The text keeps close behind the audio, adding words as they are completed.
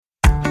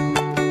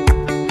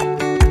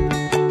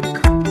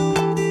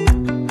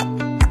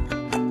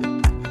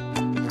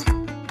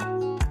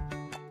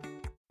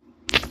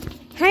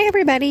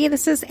everybody,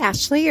 this is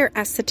Ashley, your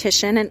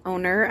esthetician and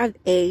owner of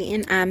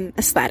A&M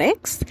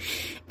Aesthetics.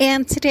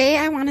 And today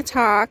I want to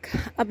talk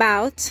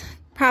about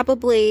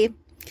probably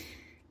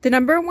the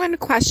number one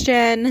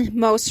question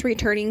most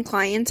returning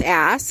clients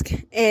ask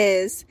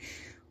is,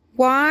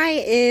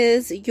 why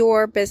is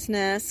your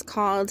business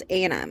called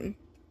A&M?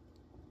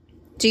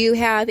 Do you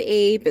have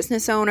a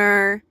business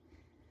owner,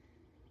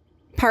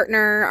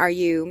 partner? Are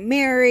you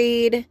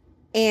married?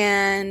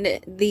 And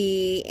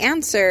the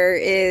answer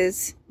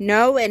is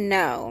no and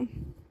no.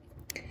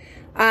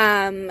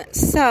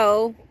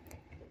 So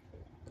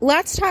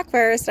let's talk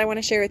first. I want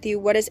to share with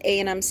you, what does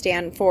A&M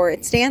stand for?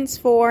 It stands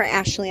for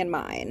Ashley and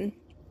Mine.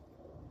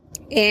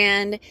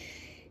 And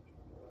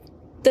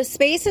the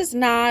space is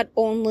not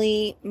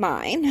only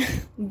mine,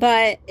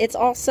 but it's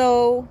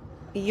also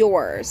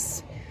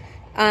yours.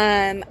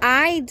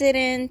 I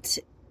didn't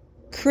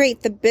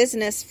create the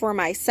business for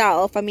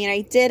myself. I mean,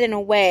 I did in a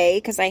way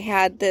because I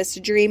had this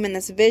dream and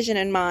this vision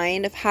in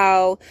mind of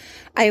how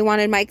I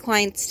wanted my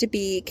clients to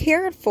be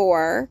cared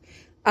for.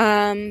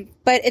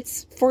 But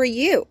it's for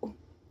you.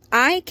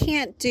 I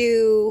can't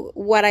do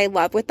what I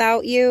love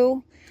without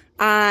you.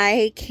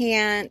 I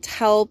can't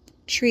help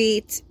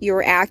treat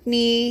your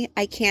acne.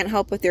 I can't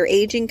help with your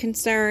aging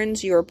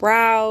concerns, your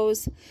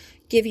brows,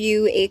 give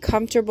you a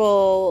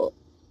comfortable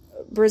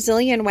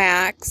Brazilian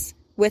wax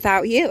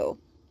without you.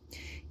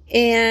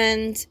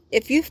 And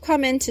if you've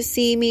come in to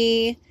see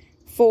me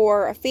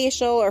for a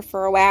facial or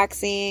for a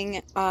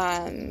waxing,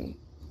 I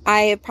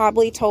have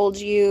probably told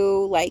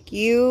you, like,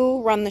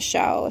 you run the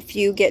show. If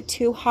you get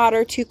too hot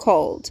or too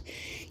cold,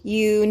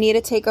 you need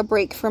to take a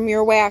break from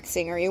your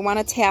waxing, or you want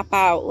to tap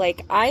out,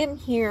 like, I am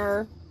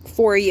here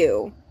for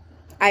you.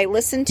 I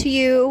listen to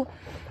you.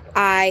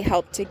 I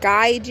help to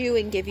guide you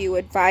and give you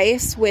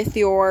advice with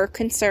your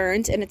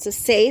concerns, and it's a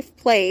safe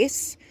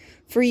place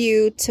for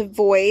you to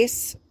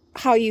voice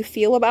how you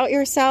feel about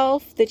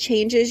yourself, the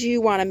changes you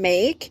want to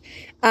make,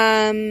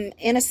 and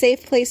a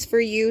safe place for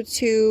you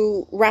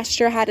to rest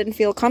your head and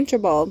feel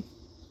comfortable.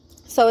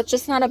 So it's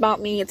just not about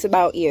me, it's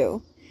about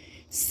you.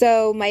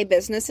 So my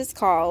business is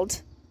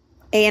called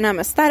A&M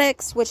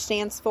Aesthetics, which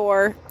stands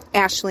for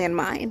Ashley and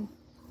Mine.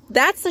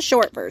 That's the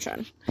short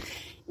version.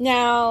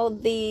 Now,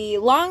 the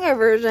longer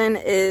version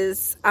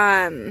is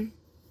how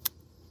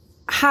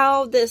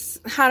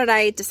did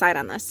I decide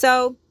on this?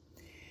 So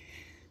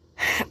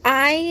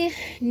I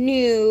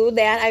knew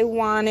that I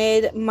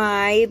wanted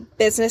my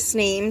business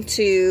name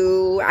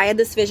I had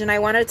this vision, I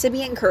wanted it to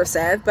be in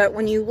cursive, but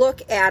when you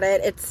look at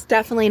it, it's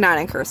definitely not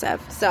in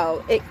cursive.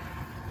 So it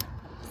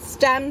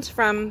stemmed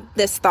from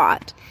this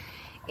thought.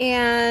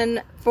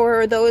 And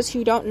for those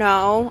who don't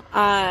know,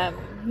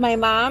 my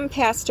mom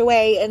passed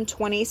away in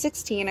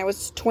 2016. I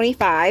was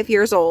 25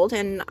 years old,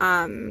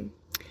 and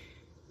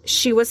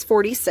she was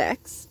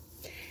 46.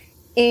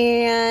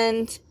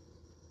 And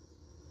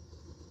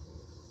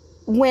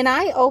when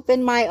I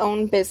opened my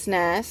own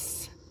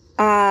business,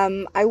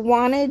 I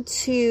wanted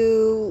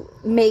to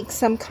make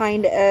some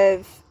kind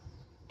of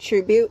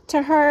tribute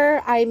to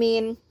her. I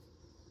mean,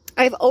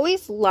 I've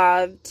always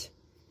loved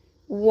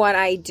what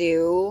I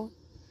do,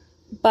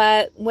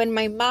 but when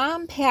my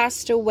mom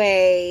passed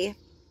away,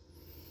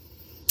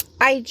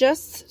 I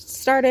just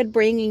started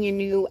bringing a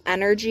new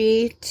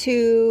energy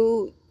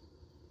to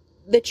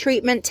the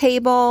treatment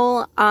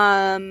table,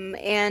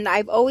 and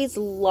I've always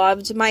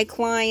loved my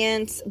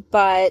clients,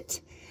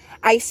 but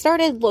I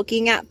started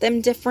looking at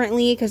them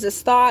differently because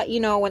this thought,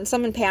 when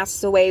someone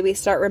passes away, we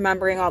start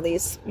remembering all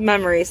these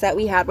memories that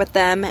we had with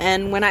them.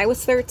 And when I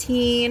was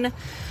 13,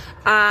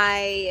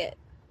 I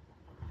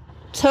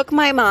took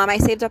my mom, I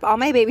saved up all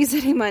my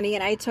babysitting money,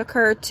 and I took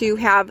her to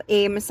have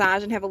a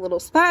massage and have a little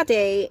spa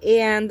day.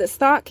 And this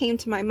thought came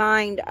to my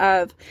mind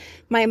of,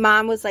 my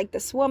mom was like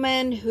this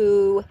woman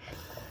who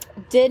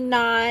did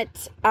not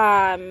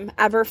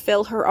ever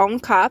fill her own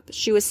cup.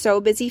 She was so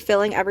busy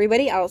filling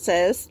everybody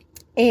else's.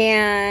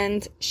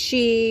 And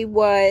she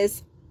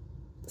was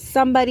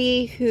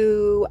somebody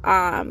who,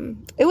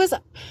 it was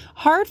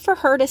hard for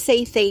her to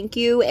say thank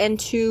you and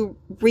to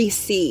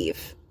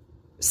receive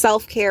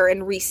self-care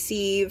and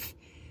receive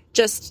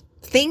just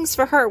things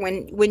for her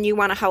when you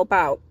want to help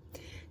out.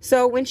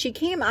 So when she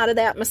came out of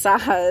that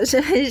massage,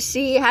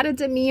 she had a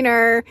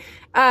demeanor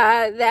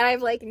that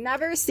I've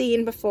never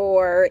seen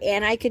before,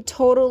 and I could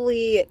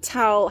totally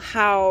tell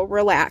how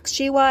relaxed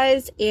she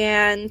was.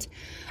 And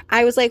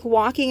I was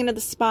walking into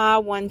the spa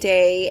one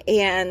day,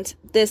 and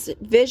this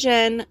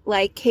vision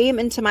came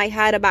into my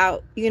head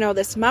about,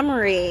 this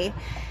memory.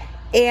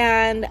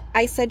 And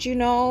I said,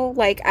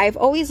 I've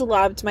always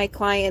loved my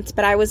clients,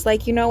 but I was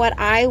like, you know what?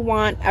 I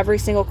want every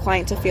single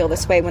client to feel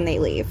this way when they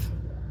leave.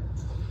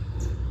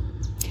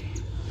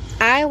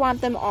 I want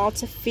them all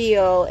to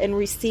feel and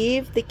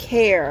receive the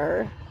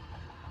care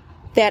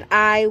that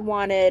I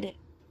wanted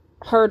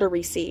her to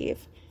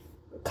receive.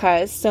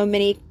 Because so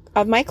many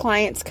of my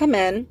clients come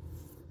in,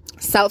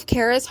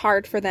 self-care is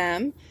hard for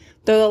them.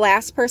 They're the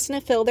last person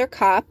to fill their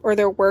cup, or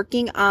they're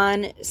working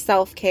on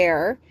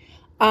self-care.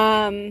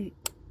 And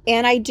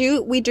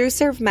we do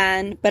serve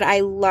men, but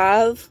I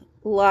love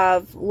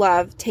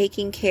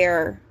taking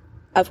care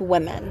of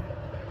women.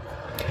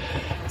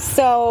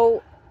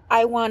 So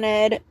I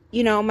wanted,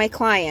 my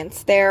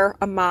clients, they're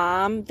a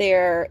mom,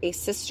 they're a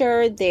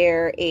sister,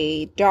 they're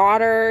a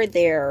daughter,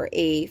 they're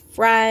a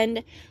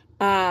friend.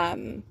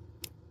 And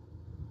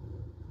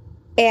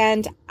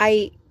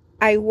I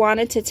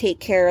wanted to take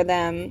care of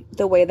them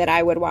the way that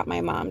I would want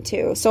my mom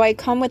to. So I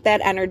come with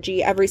that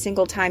energy every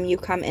single time you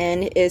come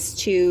in, is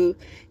to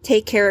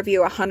take care of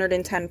you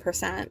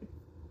 110%.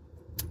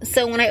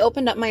 So when I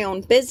opened up my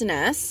own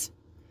business,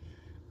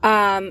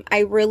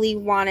 I really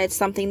wanted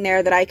something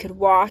there that I could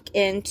walk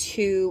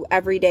into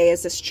every day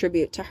as this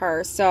tribute to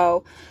her.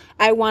 So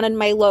I wanted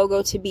my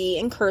logo to be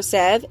in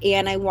cursive,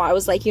 and I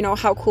was like,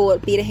 how cool it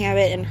would be to have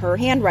it in her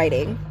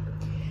handwriting.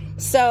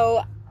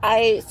 So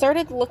I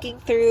started looking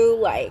through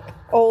like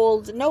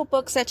old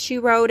notebooks that she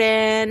wrote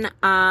in,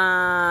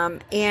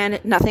 and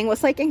nothing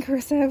was like in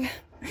cursive.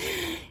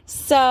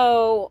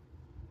 So,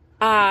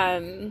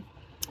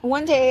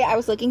 one day I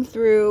was looking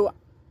through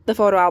the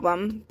photo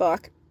album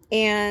book,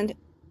 and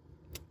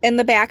in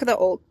the back of the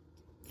old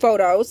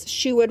photos,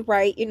 she would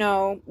write,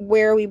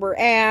 where we were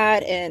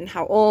at and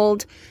how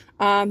old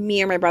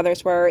me and my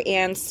brothers were.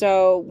 And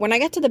so when I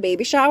got to the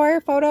baby shower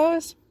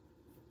photos,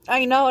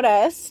 I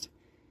noticed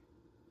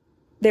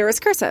there was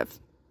cursive.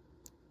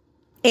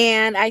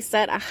 And I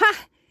said,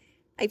 aha,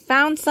 I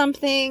found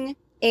something.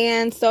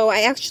 And so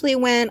I actually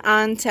went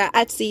on to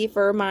Etsy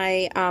for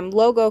my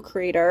logo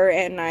creator,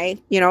 and I,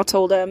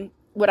 told him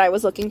what I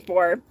was looking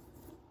for.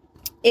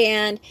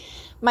 And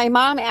my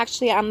mom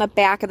actually on the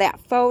back of that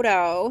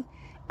photo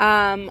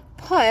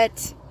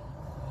put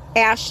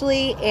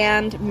Ashley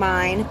and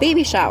mine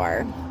baby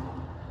shower.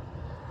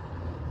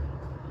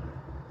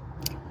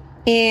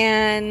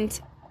 And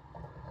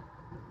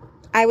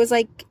I was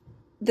like,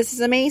 this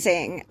is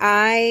amazing.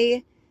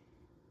 I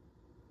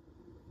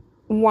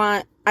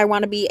want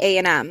to be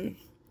A&M.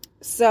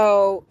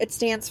 So it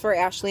stands for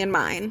Ashley and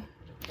Mine.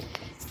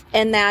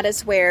 And that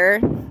is where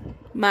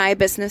my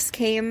business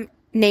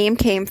name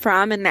came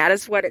from, and that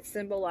is what it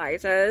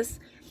symbolizes.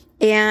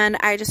 And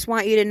I just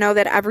want you to know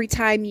that every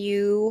time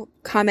you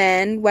come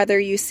in, whether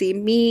you see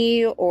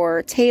me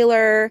or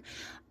Taylor,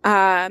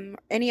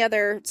 any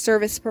other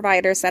service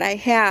providers that I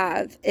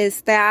have,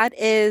 that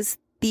is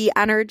the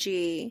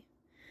energy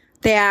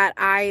that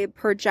I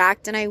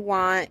project and I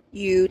want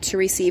you to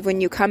receive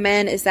when you come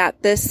in, is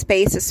that this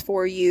space is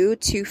for you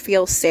to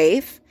feel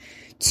safe,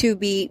 to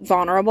be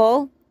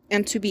vulnerable,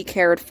 and to be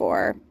cared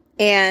for.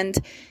 And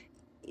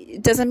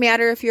it doesn't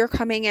matter if you're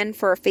coming in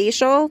for a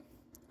facial,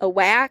 a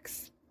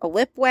wax, a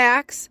lip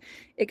wax.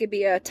 It could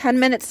be a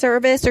 10-minute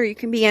service, or you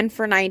can be in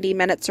for 90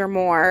 minutes or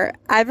more.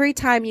 Every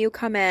time you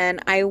come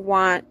in, I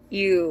want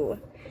you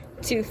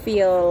to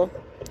feel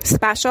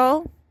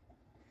special,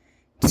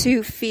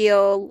 to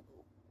feel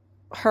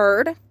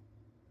heard,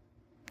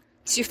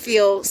 to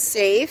feel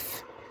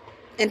safe,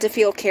 and to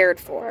feel cared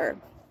for.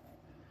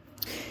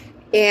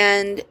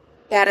 And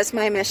that is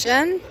my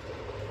mission.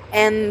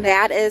 And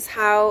that is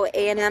how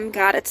A&M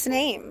got its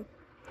name.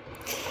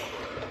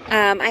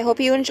 I hope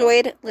you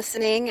enjoyed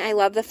listening. I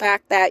love the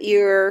fact that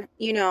you're,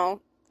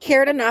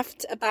 cared enough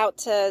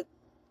to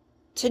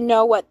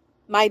know what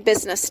my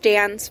business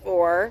stands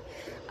for.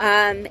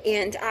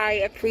 And I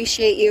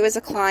appreciate you as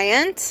a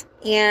client.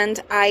 And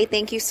I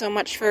thank you so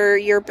much for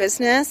your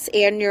business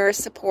and your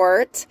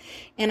support.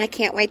 And I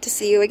can't wait to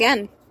see you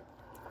again.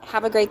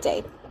 Have a great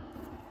day.